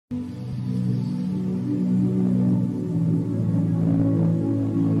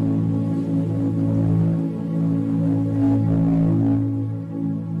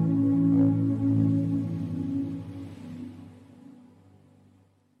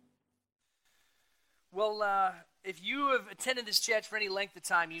Well, if you have attended this church for any length of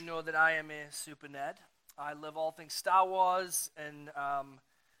time, you know that I am a super nerd. I love all things Star Wars and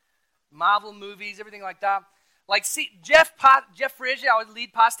Marvel movies, everything like that. Like, see, Jeff Frazier, our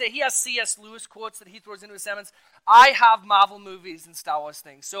lead pastor, he has C.S. Lewis quotes that he throws into his sermons. I have Marvel movies and Star Wars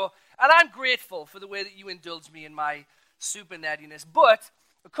things. And I'm grateful for the way that you indulge me in my super nerdiness. But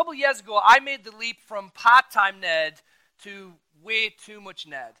a couple years ago, I made the leap from part-time nerd to way too much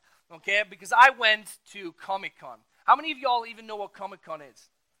nerd. Okay, because I went to Comic-Con. How many of y'all even know what Comic-Con is?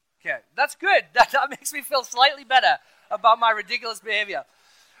 Okay, that's good. That makes me feel slightly better about my ridiculous behavior.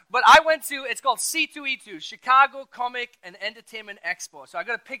 But I went to, it's called C2E2, Chicago Comic and Entertainment Expo. So I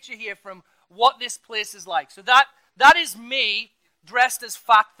got a picture here from what this place is like. So that is me dressed as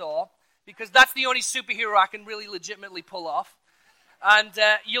Fat Thor, because that's the only superhero I can really legitimately pull off. And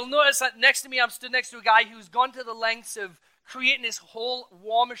you'll notice that next to me, I'm stood next to a guy who's gone to the lengths of creating this whole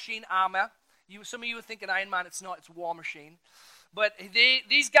War Machine armor. Some of you are thinking Iron Man. It's not. It's War Machine. But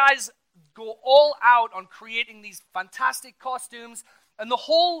these guys go all out on creating these fantastic costumes. And the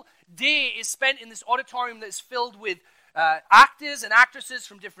whole day is spent in this auditorium that is filled with actors and actresses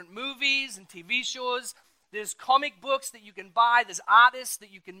from different movies and TV shows. There's comic books that you can buy. There's artists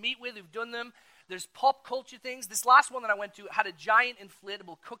that you can meet with who've done them. There's pop culture things. This last one that I went to had a giant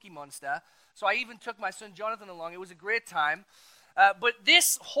inflatable cookie monster. So I even took my son Jonathan along. It was a great time. But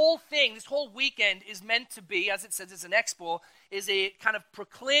this whole thing, this whole weekend is meant to be, as it says, it's an expo, is a kind of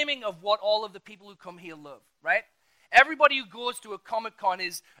proclaiming of what all of the people who come here love, right? Everybody who goes to a Comic-Con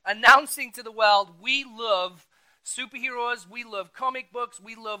is announcing to the world, we love superheroes, we love comic books,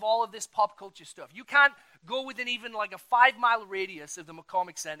 we love all of this pop culture stuff. You can't go within even like a 5-mile radius of the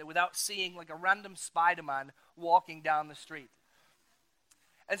McCormick Center without seeing like a random Spider-Man walking down the street.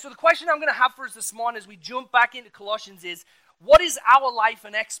 And so the question I'm going to have for us this morning as we jump back into Colossians is, what is our life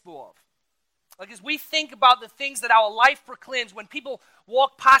an expo of? Like, as we think about the things that our life proclaims, when people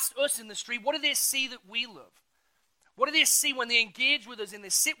walk past us in the street, what do they see that we love? What do they see when they engage with us and they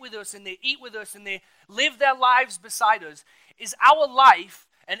sit with us and they eat with us and they live their lives beside us? Is our life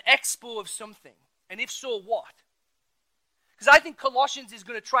an expo of something? And if so, what? Because I think Colossians is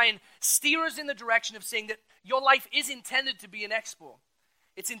going to try and steer us in the direction of saying that your life is intended to be an expo.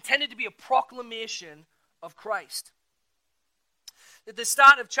 It's intended to be a proclamation of Christ. At the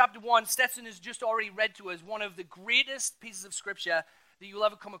start of chapter 1, Stetson has just already read to us one of the greatest pieces of scripture that you'll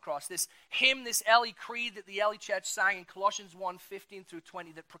ever come across. This hymn, this early creed that the early church sang in Colossians 1, 15 through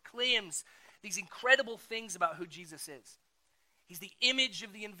 20, that proclaims these incredible things about who Jesus is. He's the image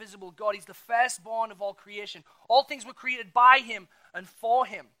of the invisible God. He's the firstborn of all creation. All things were created by him and for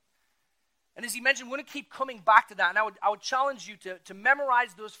him. And as he mentioned, we're going to keep coming back to that. And I would challenge you to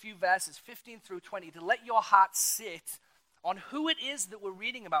memorize those few verses, 15 through 20, to let your heart sit on who it is that we're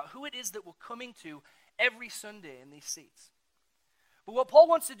reading about, who it is that we're coming to every Sunday in these seats. But what Paul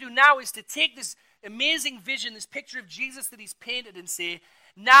wants to do now is to take this amazing vision, this picture of Jesus that he's painted, and say,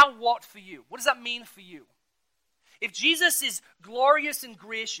 now what for you? What does that mean for you? If Jesus is glorious and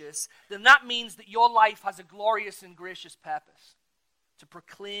gracious, then that means that your life has a glorious and gracious purpose, to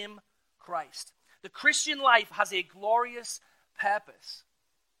proclaim Christ. The Christian life has a glorious purpose,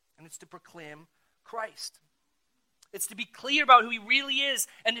 and it's to proclaim Christ. It's to be clear about who he really is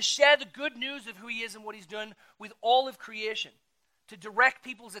and to share the good news of who he is and what he's done with all of creation, to direct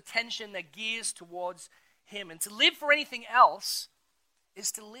people's attention, their gaze towards him. And to live for anything else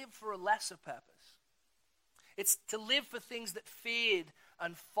is to live for a lesser purpose. It's to live for things that fade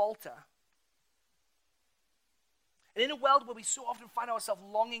and falter. And in a world where we so often find ourselves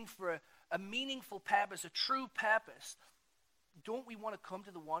longing for a meaningful purpose, a true purpose, don't we want to come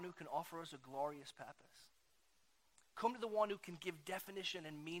to the one who can offer us a glorious purpose? Come to the one who can give definition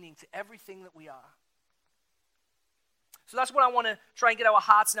and meaning to everything that we are. So that's what I want to try and get our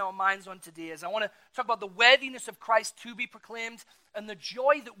hearts and our minds on today. Is I want to talk about the worthiness of Christ to be proclaimed and the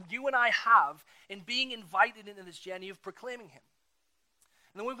joy that you and I have in being invited into this journey of proclaiming him.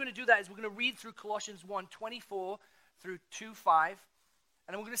 And the way we're going to do that is we're going to read through Colossians 1, 24 through 2, 5.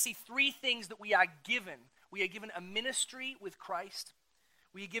 And we're going to see three things that we are given. We are given a ministry with Christ.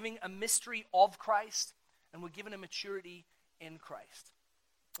 We are given a mystery of Christ. And we're given a maturity in Christ.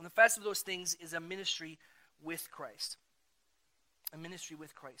 And the first of those things is a ministry with Christ. A ministry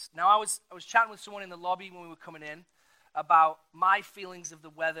with Christ. Now, I was chatting with someone in the lobby when we were coming in about my feelings of the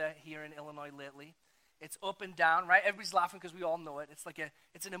weather here in Illinois lately. It's up and down, right? Everybody's laughing because we all know it.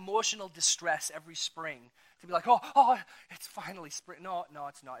 It's an emotional distress every spring to be like, oh, it's finally spring. No,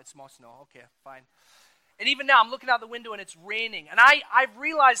 it's not. It's more snow. Okay, fine. And even now, I'm looking out the window and it's raining. And I've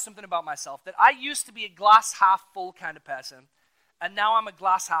realized something about myself, that I used to be a glass half full kind of person. and now I'm a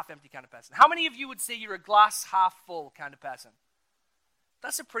glass half empty kind of person. How many of you would say you're a glass half full kind of person?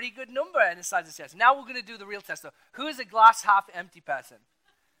 That's a pretty good number in the size of the church. Now we're going to do the real test, though. Who is a glass half empty person?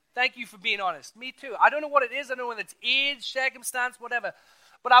 Thank you for being honest. Me too. I don't know what it is. I don't know whether it's age, circumstance, whatever.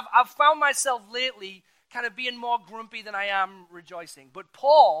 But I've found myself lately kind of being more grumpy than I am rejoicing. But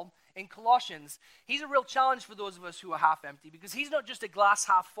Paul, in Colossians, he's a real challenge for those of us who are half empty, because he's not just a glass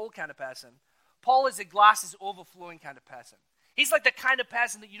half full kind of person. Paul is a glass is overflowing kind of person. He's like the kind of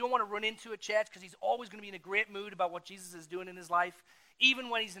person that you don't want to run into at church, because he's always going to be in a great mood about what Jesus is doing in his life, even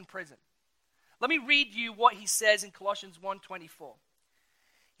when he's in prison. Let me read you what he says in Colossians 1:24.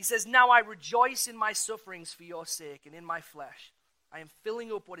 He says, "Now I rejoice in my sufferings for your sake, and in my flesh I am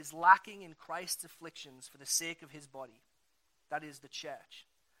filling up what is lacking in Christ's afflictions for the sake of his body, that is the church,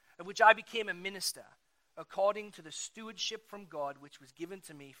 of which I became a minister, according to the stewardship from God which was given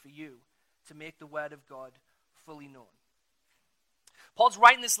to me for you, to make the word of God fully known." Paul's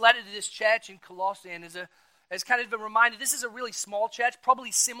writing this letter to this church in Colossae, and as kind of a reminder, this is a really small church,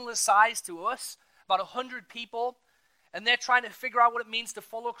 probably similar size to us, about 100 people, and they're trying to figure out what it means to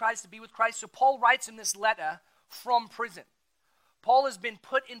follow Christ, to be with Christ. So Paul writes in this letter from prison. Paul has been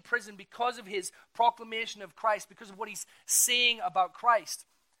put in prison because of his proclamation of Christ, because of what he's saying about Christ.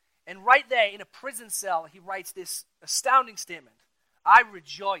 And right there in a prison cell, he writes this astounding statement: "I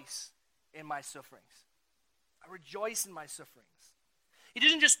rejoice in my sufferings." I rejoice in my sufferings. He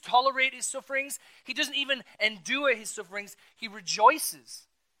doesn't just tolerate his sufferings. He doesn't even endure his sufferings. He rejoices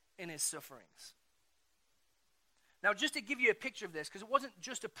in his sufferings. Now, just to give you a picture of this, because it wasn't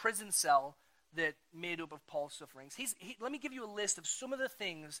just a prison cell that made up of Paul's sufferings. Let me give you a list of some of the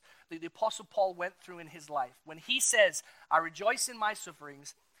things that the Apostle Paul went through in his life. When he says, "I rejoice in my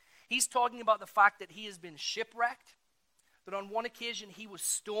sufferings," he's talking about the fact that he has been shipwrecked, that on one occasion he was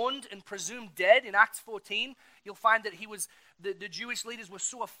stoned and presumed dead. In Acts 14, you'll find that the Jewish leaders were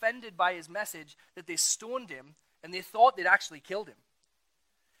so offended by his message that they stoned him, and they thought they'd actually killed him.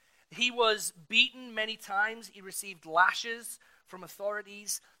 He was beaten many times. He received lashes from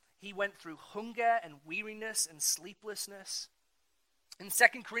authorities. He went through hunger and weariness and sleeplessness. In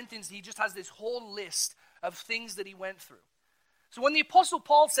 2 Corinthians, he just has this whole list of things that he went through. So when the Apostle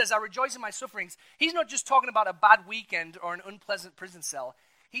Paul says, "I rejoice in my sufferings," he's not just talking about a bad weekend or an unpleasant prison cell.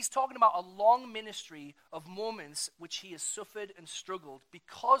 He's talking about a long ministry of moments which he has suffered and struggled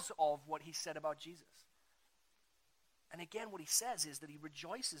because of what he said about Jesus. And again, what he says is that he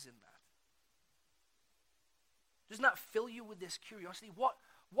rejoices in that. Doesn't that fill you with this curiosity?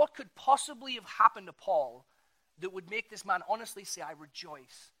 What could possibly have happened to Paul that would make this man honestly say, "I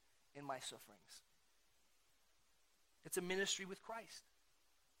rejoice in my sufferings"? It's a ministry with Christ.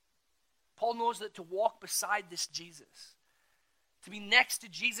 Paul knows that to walk beside this Jesus, to be next to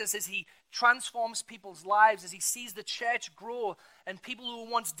Jesus as he transforms people's lives, as he sees the church grow and people who were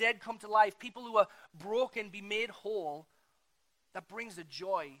once dead come to life, people who are broken be made whole, that brings a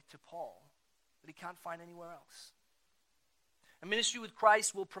joy to Paul that he can't find anywhere else. A ministry with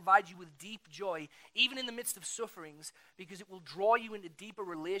Christ will provide you with deep joy, even in the midst of sufferings, because it will draw you into deeper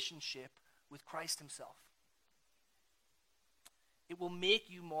relationship with Christ himself. It will make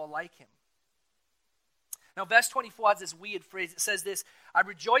you more like him. Now, verse 24 has this weird phrase. It says this: "I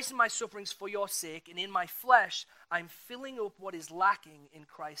rejoice in my sufferings for your sake, and in my flesh I'm filling up what is lacking in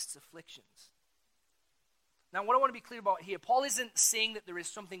Christ's afflictions." Now, what I want to be clear about here, Paul isn't saying that there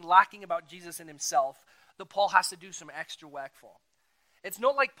is something lacking about Jesus in himself that Paul has to do some extra work for. It's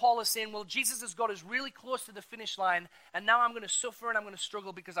not like Paul is saying, well, Jesus has got us really close to the finish line, and now I'm going to suffer and I'm going to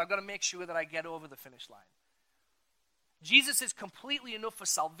struggle because I've got to make sure that I get over the finish line. Jesus is completely enough for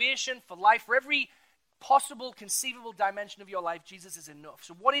salvation, for life, for every possible, conceivable dimension of your life. Jesus is enough.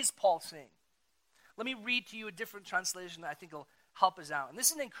 So what is Paul saying? Let me read to you a different translation that I think will help us out. And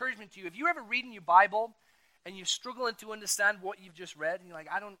this is an encouragement to you. If you're ever reading your Bible and you're struggling to understand what you've just read, and you're like,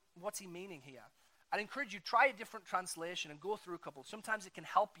 what's he meaning here? I'd encourage you, try a different translation and go through a couple. Sometimes it can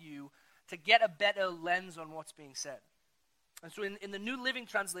help you to get a better lens on what's being said. And so in the New Living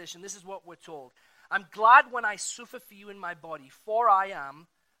Translation, this is what we're told. "I'm glad when I suffer for you in my body, for I am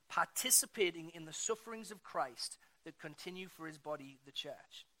participating in the sufferings of Christ that continue for his body, the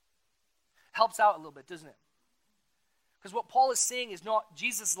church." Helps out a little bit, doesn't it? Because what Paul is saying is not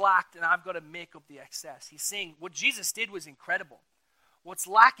Jesus lacked and I've got to make up the excess. He's saying what Jesus did was incredible. What's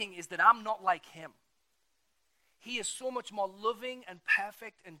lacking is that I'm not like him. He is so much more loving and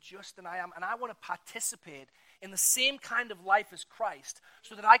perfect and just than I am, and I want to participate in the same kind of life as Christ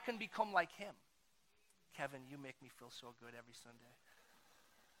so that I can become like him. Kevin, you make me feel so good every Sunday.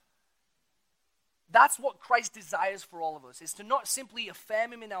 That's what Christ desires for all of us, is to not simply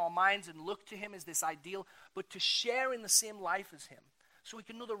affirm him in our minds and look to him as this ideal, but to share in the same life as him, so we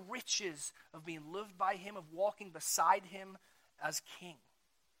can know the riches of being loved by him, of walking beside him as king.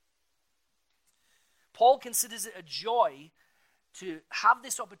 Paul considers it a joy to have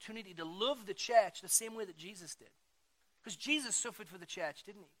this opportunity to love the church the same way that Jesus did. Because Jesus suffered for the church,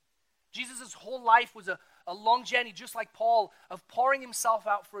 didn't he? Jesus' whole life was a long journey, just like Paul, of pouring himself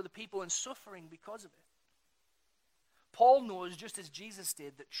out for the people and suffering because of it. Paul knows, just as Jesus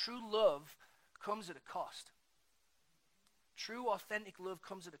did, that true love comes at a cost. True, authentic love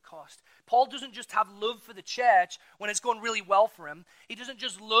comes at a cost. Paul doesn't just have love for the church when it's going really well for him. He doesn't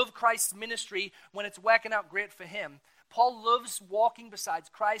just love Christ's ministry when it's working out great for him. Paul loves walking beside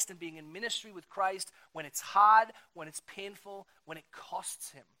Christ and being in ministry with Christ when it's hard, when it's painful, when it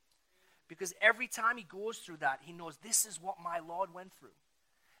costs him. Because every time he goes through that, he knows this is what my Lord went through.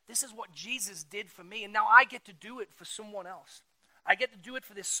 This is what Jesus did for me, and now I get to do it for someone else. I get to do it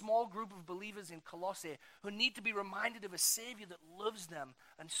for this small group of believers in Colossae who need to be reminded of a Savior that loves them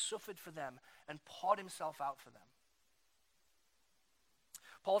and suffered for them and poured himself out for them.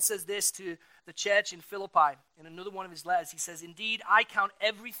 Paul says this to the church in Philippi in another one of his letters. He says, "Indeed, I count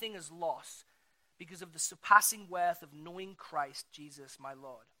everything as loss because of the surpassing worth of knowing Christ Jesus my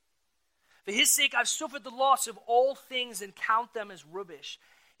Lord. For his sake I've suffered the loss of all things and count them as rubbish,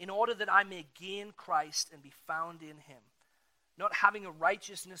 in order that I may gain Christ and be found in him, not having a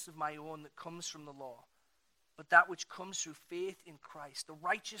righteousness of my own that comes from the law, but that which comes through faith in Christ, the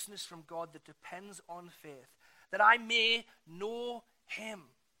righteousness from God that depends on faith, that I may know him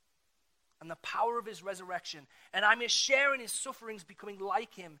and the power of his resurrection, and I may share in his sufferings, becoming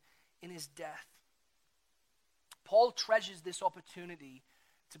like him in his death." Paul treasures this opportunity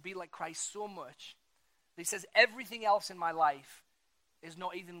to be like Christ so much that he says everything else in my life is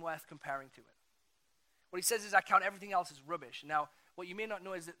not even worth comparing to it. What he says is, I count everything else as rubbish. Now, what you may not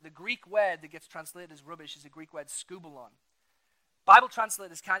know is that the Greek word that gets translated as rubbish is the Greek word skubalon. Bible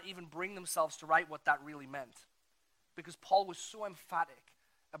translators can't even bring themselves to write what that really meant, because Paul was so emphatic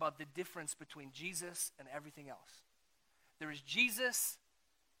about the difference between Jesus and everything else. There is Jesus,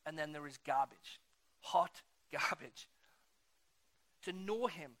 and then there is garbage. Hot garbage. To know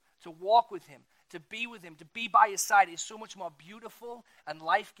him, to walk with him, to be by his side is so much more beautiful and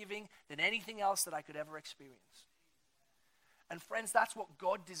life-giving than anything else that I could ever experience. And friends, that's what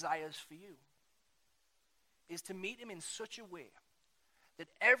God desires for you, is to meet him in such a way that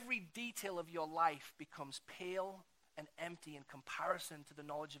every detail of your life becomes pale and empty in comparison to the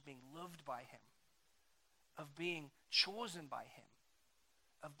knowledge of being loved by him, of being chosen by him,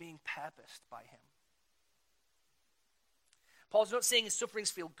 of being purposed by him. Paul's not saying his sufferings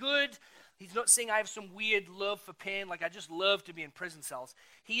feel good. He's not saying I have some weird love for pain, like I just love to be in prison cells.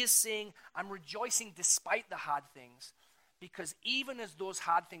 He is saying I'm rejoicing despite the hard things, because even as those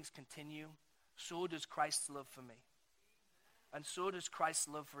hard things continue, so does Christ's love for me. And so does Christ's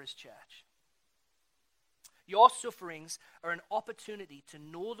love for his church. Your sufferings are an opportunity to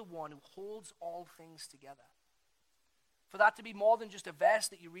know the one who holds all things together. For that to be more than just a verse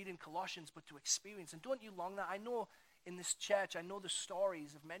that you read in Colossians, but to experience. And don't you long that? I know in this church, I know the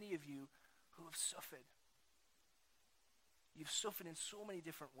stories of many of you who have suffered. You've suffered in so many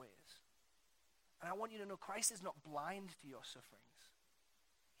different ways. And I want you to know Christ is not blind to your sufferings.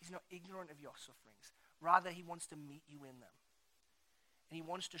 He's not ignorant of your sufferings. Rather, he wants to meet you in them. And he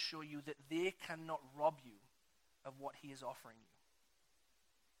wants to show you that they cannot rob you of what he is offering you.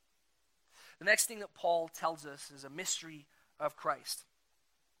 The next thing that Paul tells us is a mystery of Christ.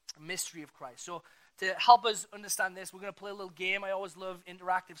 A mystery of Christ. So to help us understand this, we're going to play a little game. I always love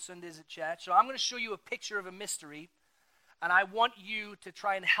interactive Sundays at church. So I'm going to show you a picture of a mystery, and I want you to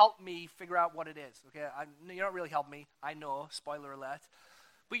try and help me figure out what it is. Okay, you don't really help me. I know, spoiler alert.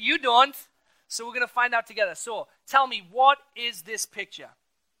 But you don't, so we're going to find out together. So tell me, what is this picture?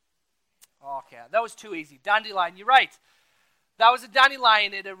 Okay, that was too easy. Dandelion, you're right. That was a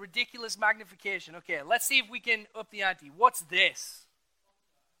dandelion at a ridiculous magnification. Okay, let's see if we can up the ante. What's this?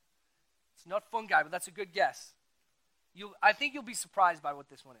 It's not fungi, but that's a good guess. I think you'll be surprised by what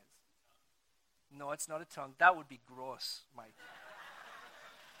this one is. No, it's not a tongue. That would be gross, Mike.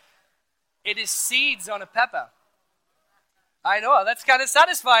 It is seeds on a pepper. I know, that's kind of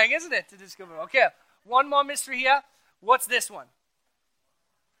satisfying, isn't it, to discover? Okay, one more mystery here. What's this one?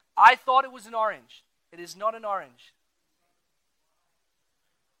 I thought it was an orange. It is not an orange.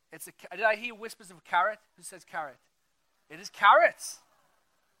 Did I hear whispers of a carrot? Who says carrot? It is carrots.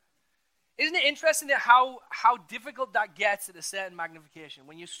 Isn't it interesting that how difficult that gets at a certain magnification?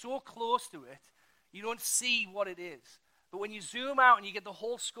 When you're so close to it, you don't see what it is. But when you zoom out and you get the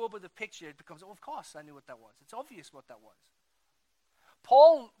whole scope of the picture, it becomes, oh, of course I knew what that was. It's obvious what that was.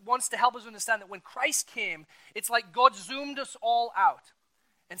 Paul wants to help us understand that when Christ came, it's like God zoomed us all out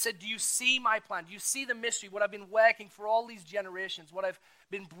and said, do you see my plan? Do you see the mystery, what I've been working for all these generations, what I've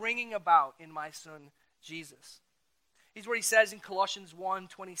been bringing about in my son, Jesus? Here's what he says in Colossians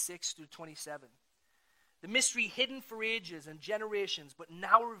 1:26-27. The mystery hidden for ages and generations, but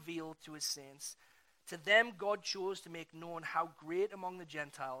now revealed to his saints. To them God chose to make known how great among the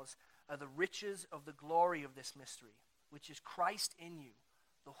Gentiles are the riches of the glory of this mystery, which is Christ in you,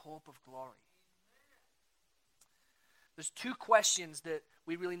 the hope of glory. There's two questions that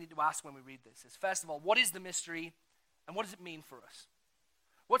we really need to ask when we read this. Is first of all, what is the mystery and what does it mean for us?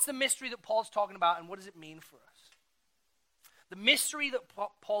 What's the mystery that Paul's talking about and what does it mean for us? The mystery that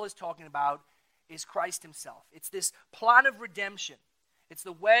Paul is talking about is Christ himself. It's this plan of redemption. It's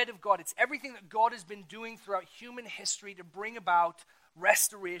the word of God. It's everything that God has been doing throughout human history to bring about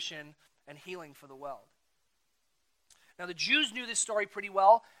restoration and healing for the world. Now, the Jews knew this story pretty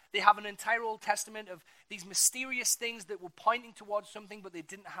well. They have an entire Old Testament of these mysterious things that were pointing towards something, but they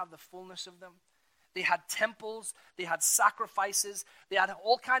didn't have the fullness of them. They had temples, they had sacrifices, they had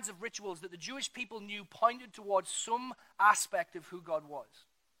all kinds of rituals that the Jewish people knew pointed towards some aspect of who God was.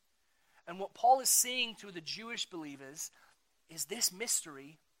 And what Paul is saying to the Jewish believers is this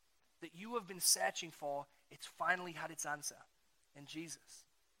mystery that you have been searching for, it's finally had its answer in Jesus.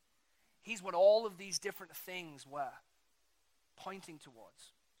 He's what all of these different things were pointing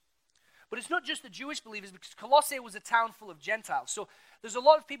towards. But it's not just the Jewish believers, because Colossae was a town full of Gentiles. So there's a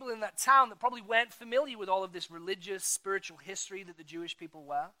lot of people in that town that probably weren't familiar with all of this religious, spiritual history that the Jewish people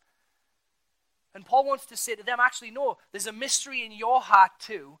were. And Paul wants to say to them, actually, no, there's a mystery in your heart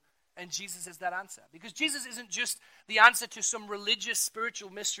too, and Jesus is that answer. Because Jesus isn't just the answer to some religious,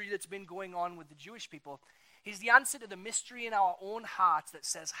 spiritual mystery that's been going on with the Jewish people. He's the answer to the mystery in our own hearts that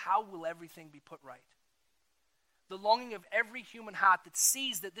says, how will everything be put right? The longing of every human heart that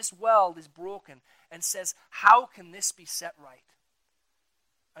sees that this world is broken and says, how can this be set right?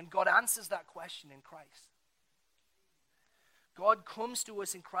 And God answers that question in Christ. God comes to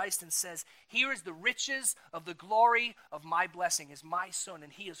us in Christ and says, here is the riches of the glory of my blessing, is my son,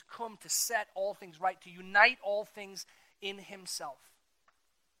 and he has come to set all things right, to unite all things in himself.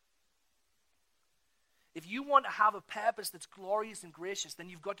 If you want to have a purpose that's glorious and gracious, then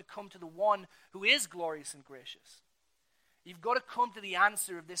you've got to come to the one who is glorious and gracious. You've got to come to the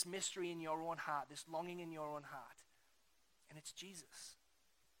answer of this mystery in your own heart, this longing in your own heart. And it's Jesus,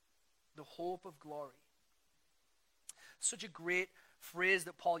 the hope of glory. Such a great phrase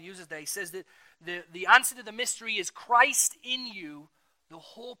that Paul uses there. He says that the answer to the mystery is Christ in you, the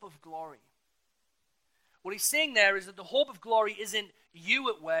hope of glory. What he's saying there is that the hope of glory isn't you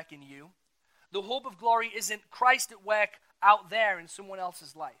at work in you. The hope of glory isn't Christ at work out there in someone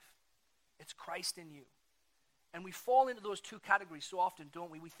else's life. It's Christ in you. And we fall into those two categories so often,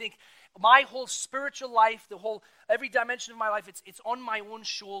 don't we? We think my whole spiritual life, every dimension of my life, it's on my own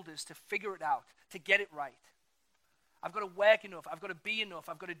shoulders to figure it out, to get it right. I've got to work enough. I've got to be enough.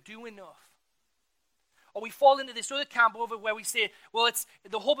 I've got to do enough. Or we fall into this other camp over where we say, well, it's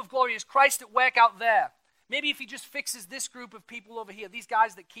the hope of glory is Christ at work out there. Maybe if he just fixes this group of people over here, these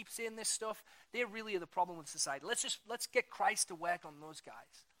guys that keep saying this stuff, they really are the problem with society. Let's get Christ to work on those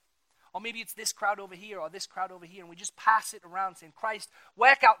guys. Or maybe it's this crowd over here or this crowd over here, and we just pass it around saying, Christ,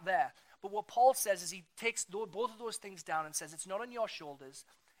 work out there. But what Paul says is he takes both of those things down and says, it's not on your shoulders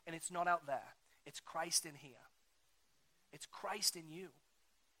and it's not out there. It's Christ in here. It's Christ in you,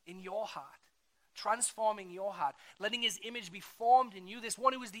 in your heart, transforming your heart, letting his image be formed in you, this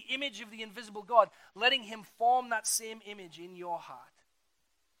one who is the image of the invisible God, letting him form that same image in your heart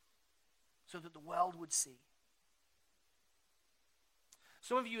so that the world would see.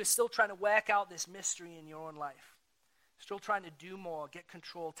 Some of you are still trying to work out this mystery in your own life, still trying to do more, get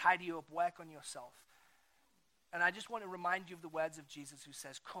control, tidy up, work on yourself. And I just want to remind you of the words of Jesus who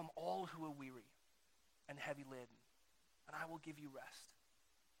says, come all who are weary and heavy laden, and I will give you rest.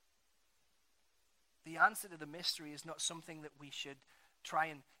 The answer to the mystery is not something that we should try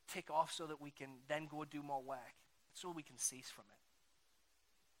and tick off so that we can then go do more work. It's so we can cease from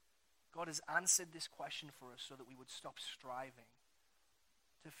it. God has answered this question for us so that we would stop striving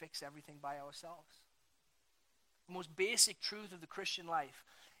to fix everything by ourselves. The most basic truth of the Christian life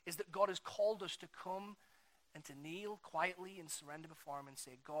is that God has called us to come and to kneel quietly and surrender before him and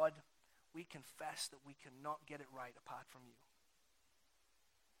say, God, we confess that we cannot get it right apart from you.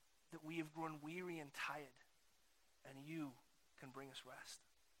 That we have grown weary and tired, and you can bring us rest.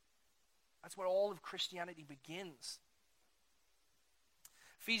 That's where all of Christianity begins.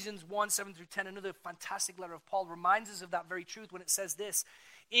 Ephesians 1, 7 through 10, another fantastic letter of Paul, reminds us of that very truth when it says this: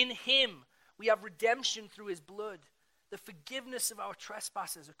 in him we have redemption through his blood, the forgiveness of our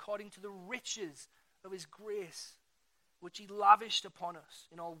trespasses according to the riches of his grace, which he lavished upon us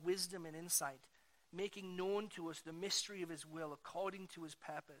in all wisdom and insight, making known to us the mystery of his will according to his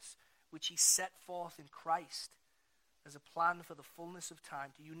purpose, which he set forth in Christ as a plan for the fullness of time,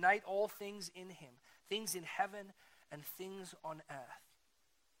 to unite all things in him, things in heaven and things on earth.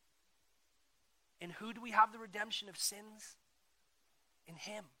 In who do we have the redemption of sins? In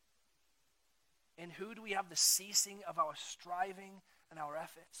him. In who do we have the ceasing of our striving and our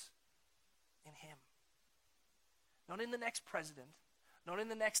efforts? In him. Not in the next president, not in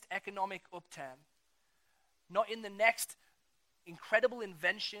the next economic upturn, not in the next incredible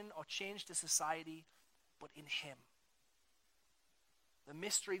invention or change to society, but in him. The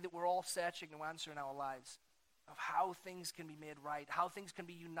mystery that we're all searching to answer in our lives of how things can be made right, how things can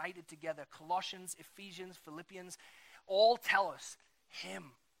be united together. Colossians, Ephesians, Philippians all tell us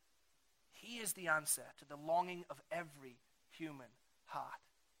him. He is the answer to the longing of every human heart.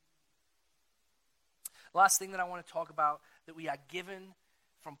 Last thing that I want to talk about that we are given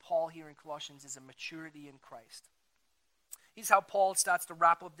from Paul here in Colossians is a maturity in Christ. Here's how Paul starts to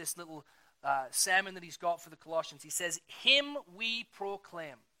wrap up this little sermon that he's got for the Colossians. He says, him we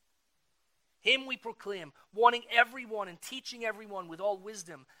proclaim. Him we proclaim, warning everyone and teaching everyone with all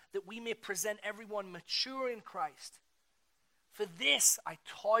wisdom, that we may present everyone mature in Christ. For this I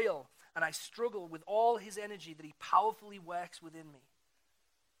toil and I struggle with all his energy that he powerfully works within me.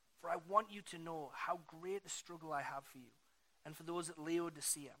 For I want you to know how great a struggle I have for you, and for those at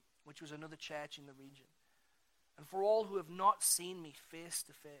Laodicea, which was another church in the region, and for all who have not seen me face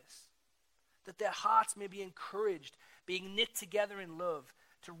to face, that their hearts may be encouraged, being knit together in love,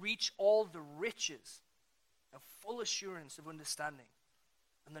 to reach all the riches of full assurance of understanding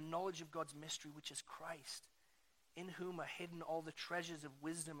and the knowledge of God's mystery, which is Christ, in whom are hidden all the treasures of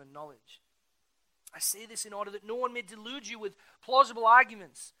wisdom and knowledge. I say this in order that no one may delude you with plausible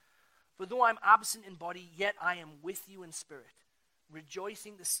arguments. For though I am absent in body, yet I am with you in spirit,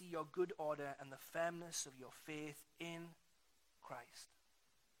 rejoicing to see your good order and the firmness of your faith in Christ.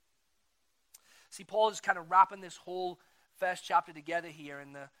 See, Paul is kind of wrapping this whole first chapter together here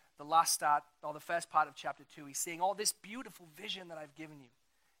in the last start, or the first part of chapter 2. He's saying, all this beautiful vision that I've given you,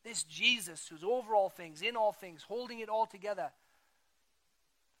 this Jesus who's over all things, in all things, holding it all together.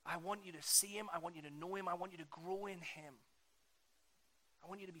 I want you to see him. I want you to know him. I want you to grow in him. I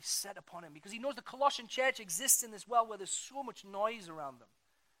want you to be set upon him, because he knows the Colossian church exists in this world where there's so much noise around them.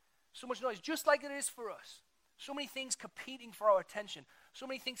 So much noise, just like it is for us. So many things competing for our attention. So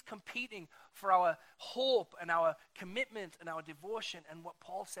many things competing for our hope and our commitment and our devotion. And what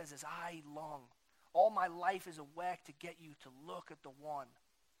Paul says is, I long. All my life is a work to get you to look at the one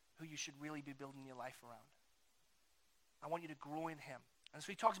who you should really be building your life around. I want you to grow in him. And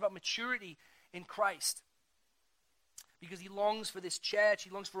so he talks about maturity in Christ, because he longs for this church.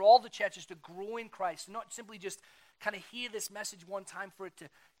 He longs for all the churches to grow in Christ, not simply just kind of hear this message one time, for it to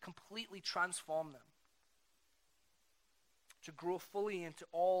completely transform them, to grow fully into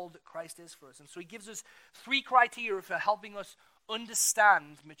all that Christ is for us. And so he gives us 3 criteria for helping us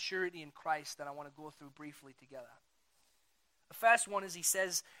understand maturity in Christ that I want to go through briefly together. The first one is, he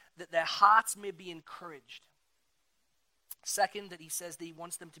says that their hearts may be encouraged. Second, that he says that he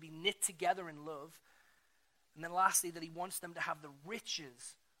wants them to be knit together in love. And then lastly, that he wants them to have the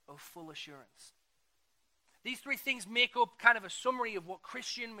riches of full assurance. These 3 things make up kind of a summary of what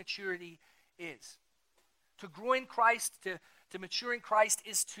Christian maturity is. To grow in Christ, to mature in Christ,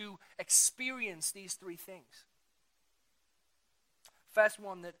 is to experience these 3 things. First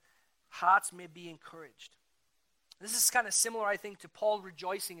one, that hearts may be encouraged. This is kind of similar, I think, to Paul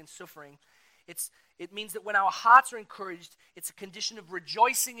rejoicing in suffering. It means that when our hearts are encouraged, it's a condition of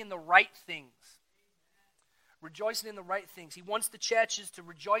rejoicing in the right things. Rejoicing in the right things. He wants the churches to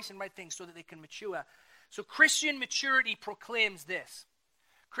rejoice in right things so that they can mature. So Christian maturity proclaims this.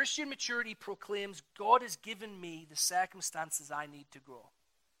 Christian maturity proclaims, God has given me the circumstances I need to grow.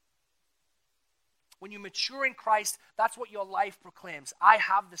 When you mature in Christ, that's what your life proclaims. I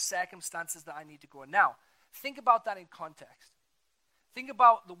have the circumstances that I need to grow. Now, think about that in context. Think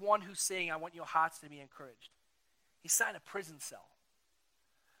about the one who's saying, I want your hearts to be encouraged. He's sat in a prison cell.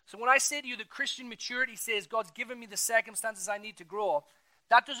 So when I say to you that Christian maturity says, God's given me the circumstances I need to grow,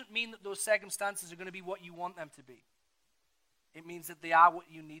 that doesn't mean that those circumstances are going to be what you want them to be. It means that they are what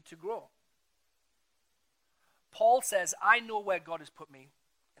you need to grow. Paul says, I know where God has put me,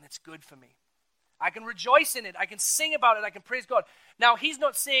 and it's good for me. I can rejoice in it. I can sing about it. I can praise God. Now, he's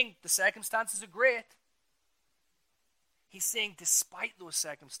not saying the circumstances are great. He's saying, despite those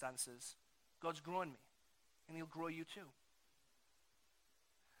circumstances, God's growing me, and he'll grow you too.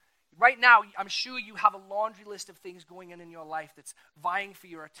 Right now, I'm sure you have a laundry list of things going on in your life that's vying for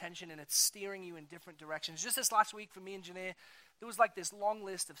your attention, and it's steering you in different directions. Just this last week for me and Janae, there was like this long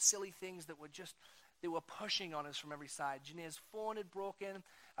list of silly things that they were pushing on us from every side. Janae's phone had broken.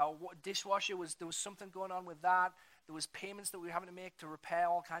 Our dishwasher there was something going on with that. There was payments that we were having to make to repair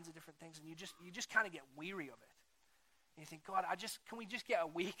all kinds of different things, and you just kind of get weary of it. And you think, God, can we just get a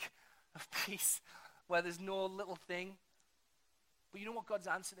week of peace where there's no little thing? But you know what God's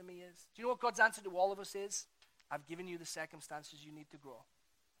answer to me is? Do you know what God's answer to all of us is? I've given you the circumstances you need to grow.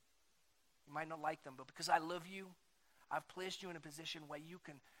 You might not like them, but because I love you, I've placed you in a position where you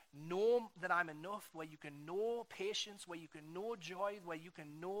can know that I'm enough, where you can know patience, where you can know joy, where you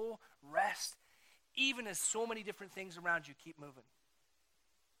can know rest, even as so many different things around you keep moving.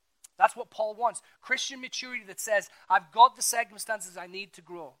 That's what Paul wants. Christian maturity that says, I've got the circumstances I need to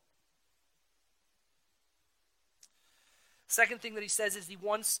grow. Second thing that he says is he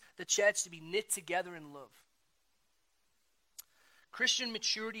wants the church to be knit together in love. Christian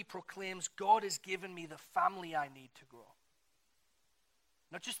maturity proclaims, God has given me the family I need to grow.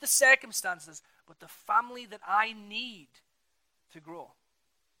 Not just the circumstances, but the family that I need to grow.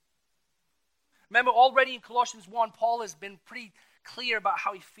 Remember, already in Colossians 1, Paul has been pretty clear about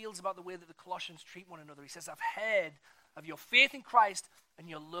how he feels about the way that the Colossians treat one another. He says, I've heard of your faith in Christ and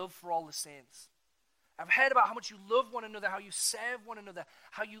your love for all the saints. I've heard about how much you love one another, how you serve one another,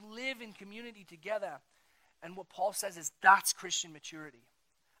 how you live in community together. And what Paul says is that's Christian maturity.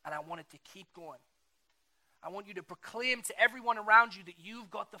 And I want it to keep going. I want you to proclaim to everyone around you that you've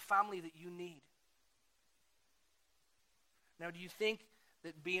got the family that you need. Now, do you think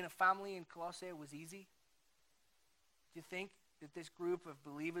that being a family in Colossae was easy? Do you think that this group of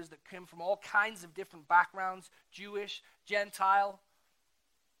believers that came from all kinds of different backgrounds, Jewish, Gentile,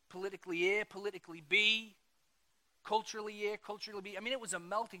 politically A, politically B, culturally A, culturally B, I mean, it was a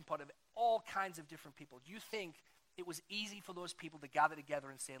melting pot of all kinds of different people. Do you think it was easy for those people to gather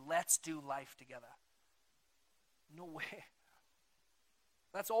together and say, let's do life together? No way.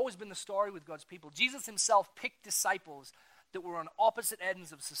 That's always been the story with God's people. Jesus himself picked disciples that were on opposite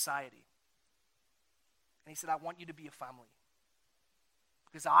ends of society. And he said, I want you to be a family.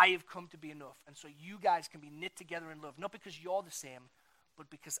 Because I have come to be enough. And so you guys can be knit together in love. Not because you're the same, but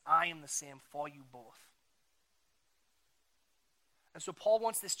because I am the same for you both. And so Paul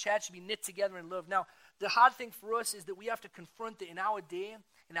wants this church to be knit together in love. Now, the hard thing for us is that we have to confront that in our day,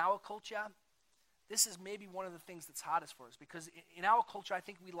 in our culture, this is maybe one of the things that's hardest for us. Because in our culture, I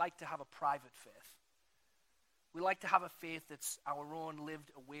think we like to have a private faith. We like to have a faith that's our own,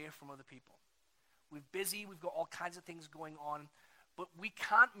 lived away from other people. We're busy, we've got all kinds of things going on, but we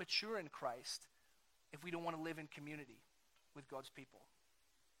can't mature in Christ if we don't want to live in community with God's people.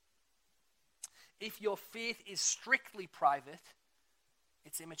 If your faith is strictly private,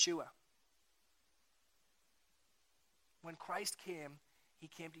 it's immature. When Christ came, he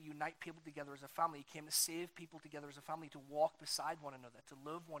came to unite people together as a family. He came to save people together as a family, to walk beside one another, to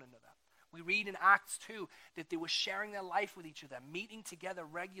love one another. We read in Acts 2 that they were sharing their life with each other, meeting together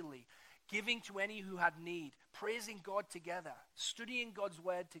regularly, giving to any who had need, praising God together, studying God's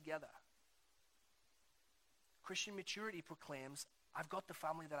word together. Christian maturity proclaims, I've got the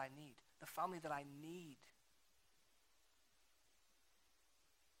family that I need, the family that I need.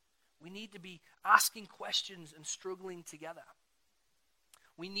 We need to be asking questions and struggling together.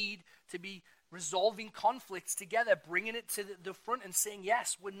 We need to be resolving conflicts together, bringing it to the front and saying,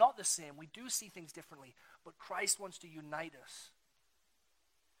 yes, we're not the same. We do see things differently, but Christ wants to unite us.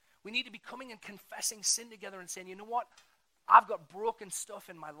 We need to be coming and confessing sin together and saying, you know what? I've got broken stuff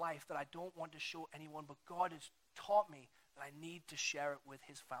in my life that I don't want to show anyone, but God has taught me that I need to share it with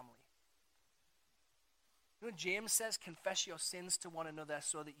his family. You know, James says, confess your sins to one another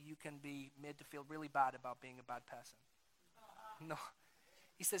so that you can be made to feel really bad about being a bad person. No.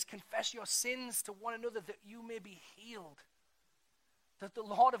 He says, confess your sins to one another that you may be healed. That the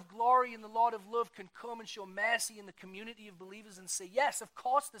Lord of glory and the Lord of love can come and show mercy in the community of believers and say, yes, of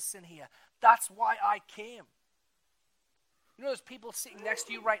course there's sin here. That's why I came. You know, there's people sitting next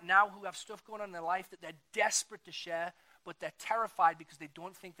to you right now who have stuff going on in their life that they're desperate to share, but they're terrified because they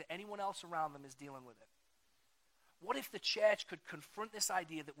don't think that anyone else around them is dealing with it. What if the church could confront this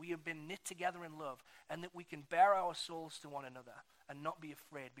idea that we have been knit together in love and that we can bear our souls to one another and not be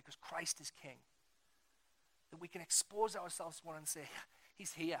afraid because Christ is King? That we can expose ourselves to one and say,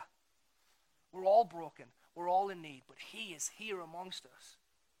 he's here. We're all broken. We're all in need, but he is here amongst us.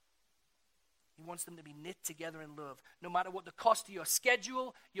 He wants them to be knit together in love, no matter what the cost to your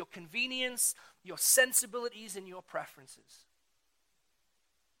schedule, your convenience, your sensibilities, and your preferences.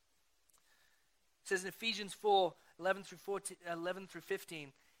 It says in Ephesians 4, 11 through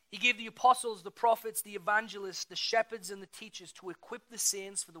 15, he gave the apostles, the prophets, the evangelists, the shepherds, and the teachers to equip the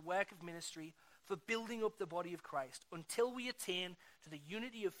saints for the work of ministry, for building up the body of Christ, until we attain to the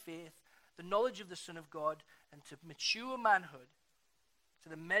unity of faith, the knowledge of the Son of God, and to mature manhood, to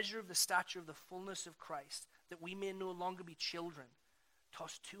the measure of the stature of the fullness of Christ, that we may no longer be children,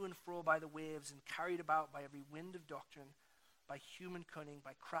 tossed to and fro by the waves and carried about by every wind of doctrine, by human cunning,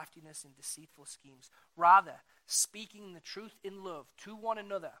 by craftiness and deceitful schemes. Rather, speaking the truth in love to one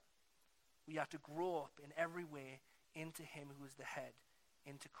another, we are to grow up in every way into him who is the head,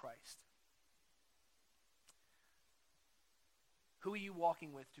 into Christ. Who are you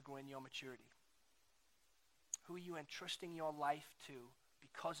walking with to grow in your maturity? Who are you entrusting your life to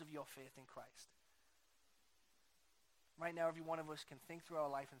because of your faith in Christ? Right now, every one of us can think through our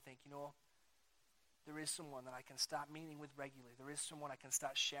life and think, there is someone that I can start meeting with regularly. There is someone I can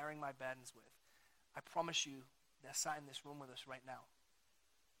start sharing my burdens with. I promise you, they're sat in this room with us right now.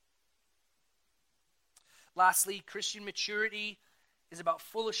 Lastly, Christian maturity is about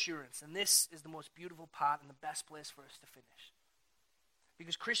full assurance, and this is the most beautiful part and the best place for us to finish.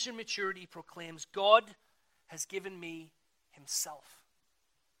 Because Christian maturity proclaims, God has given me himself,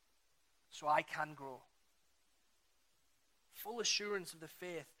 so I can grow. Full assurance of the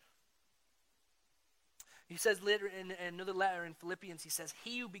faith. He says later in another letter in Philippians, he says,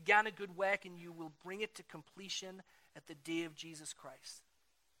 he who began a good work in you will bring it to completion at the day of Jesus Christ.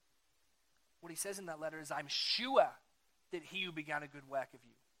 What he says in that letter is, I'm sure that he who began a good work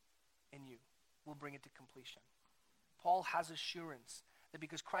in you will bring it to completion. Paul has assurance that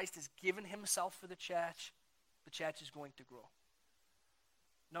because Christ has given himself for the church is going to grow.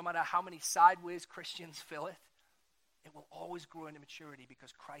 No matter how many sideways Christians fill it, it will always grow into maturity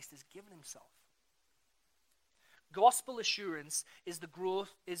because Christ has given himself. Gospel assurance is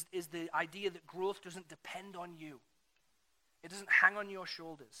the idea that growth doesn't depend on you. It doesn't hang on your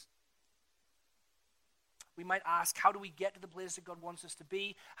shoulders. We might ask, how do we get to the place that God wants us to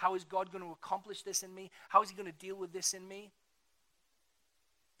be? How is God going to accomplish this in me? How is he going to deal with this in me?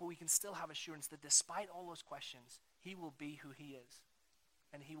 But we can still have assurance that despite all those questions, he will be who he is.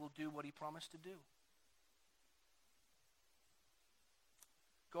 And he will do what he promised to do.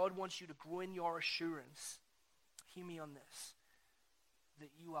 God wants you to grow in your assurance. Hear me on this. That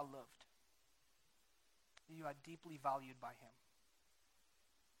you are loved. That you are deeply valued by him.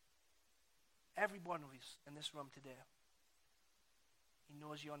 Every one of us in this room today, he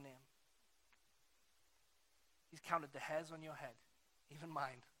knows your name. He's counted the hairs on your head, even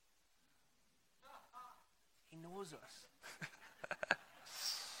mine. He knows us.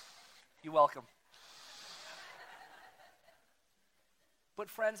 You're welcome. But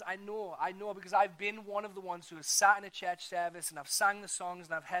friends, I know because I've been one of the ones who has sat in a church service and I've sang the songs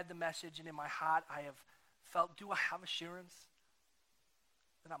and I've heard the message, and in my heart I have felt, do I have assurance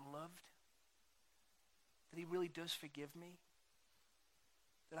that I'm loved? That he really does forgive me?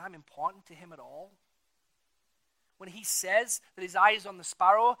 That I'm important to him at all? When he says that his eye is on the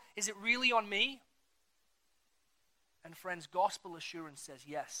sparrow, is it really on me? And friends, gospel assurance says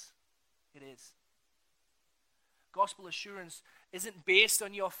yes, it is. Gospel assurance isn't based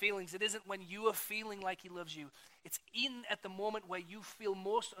on your feelings. It isn't when you are feeling like he loves you. It's in at the moment where you feel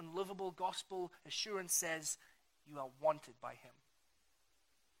most unlovable. Gospel assurance says you are wanted by him.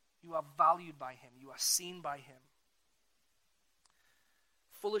 You are valued by him. You are seen by him.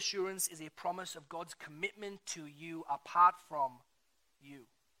 Full assurance is a promise of God's commitment to you apart from you.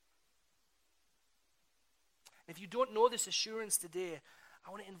 If you don't know this assurance today, I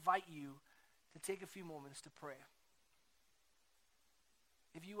want to invite you to take a few moments to pray.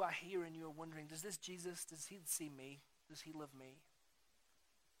 If you are here and you're wondering, does this Jesus, does he see me? Does he love me?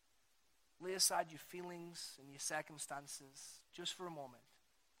 Lay aside your feelings and your circumstances just for a moment.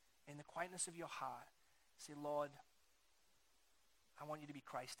 In the quietness of your heart, say, Lord, I want you to be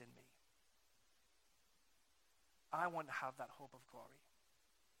Christ in me. I want to have that hope of glory.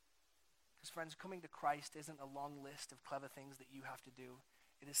 Because friends, coming to Christ isn't a long list of clever things that you have to do.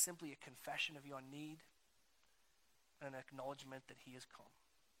 It is simply a confession of your need and an acknowledgement that he has come.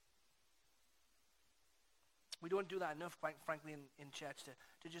 We don't do that enough, quite frankly, in church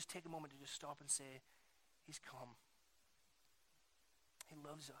to just take a moment to just stop and say, he's come. He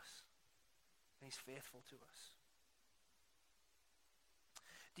loves us. And he's faithful to us.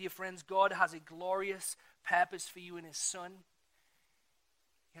 Dear friends, God has a glorious purpose for you in his Son.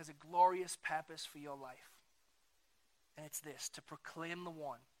 He has a glorious purpose for your life. And it's this, to proclaim the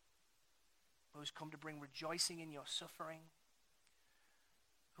one who has come to bring rejoicing in your suffering,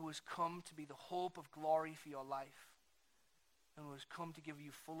 who has come to be the hope of glory for your life, and who has come to give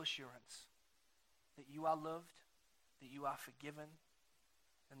you full assurance that you are loved, that you are forgiven,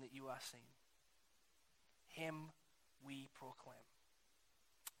 and that you are seen. Him we proclaim.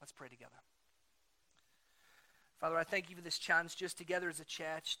 Let's pray together. Father, I thank you for this chance just together as a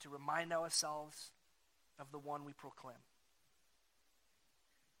church to remind ourselves of the one we proclaim.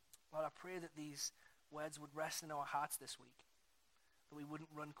 Lord, I pray that these words would rest in our hearts this week, that we wouldn't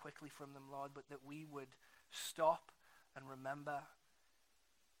run quickly from them, Lord, but that we would stop and remember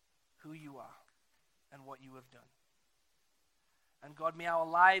who you are and what you have done. And God, may our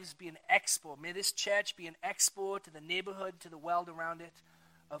lives be an expo. May this church be an expo to the neighborhood, to the world around it,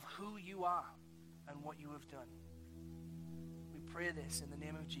 of who you are and what you have done. We pray this in the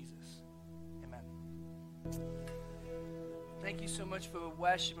name of Jesus. Amen. Thank you so much for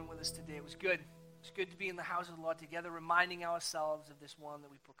worshiping with us today. It was good. It's good to be in the house of the Lord together, reminding ourselves of this one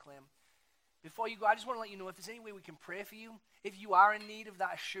that we proclaim. Before you go, I just want to let you know if there's any way we can pray for you. If you are in need of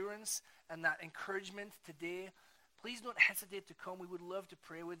that assurance and that encouragement today, please don't hesitate to come. We would love to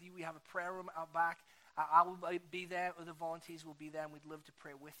pray with you. We have a prayer room out back. I will be there. Other volunteers will be there, and we'd love to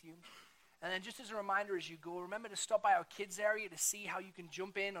pray with you. And then just as a reminder as you go, remember to stop by our kids area to see how you can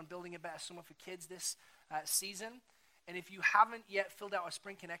jump in on building a better summer for kids this season. And if you haven't yet filled out a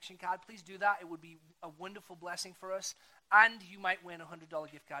Spring Connection card, please do that. It would be a wonderful blessing for us. And you might win a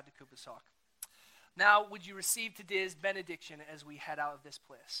 $100 gift card to Cooper's Hawk. Now, would you receive today's benediction as we head out of this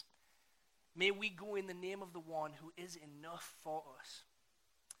place? May we go in the name of the one who is enough for us.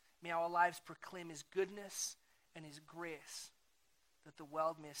 May our lives proclaim his goodness and his grace, that the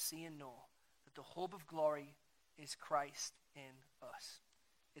world may see and know that the hope of glory is Christ in us.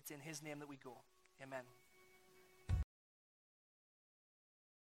 It's in his name that we go. Amen.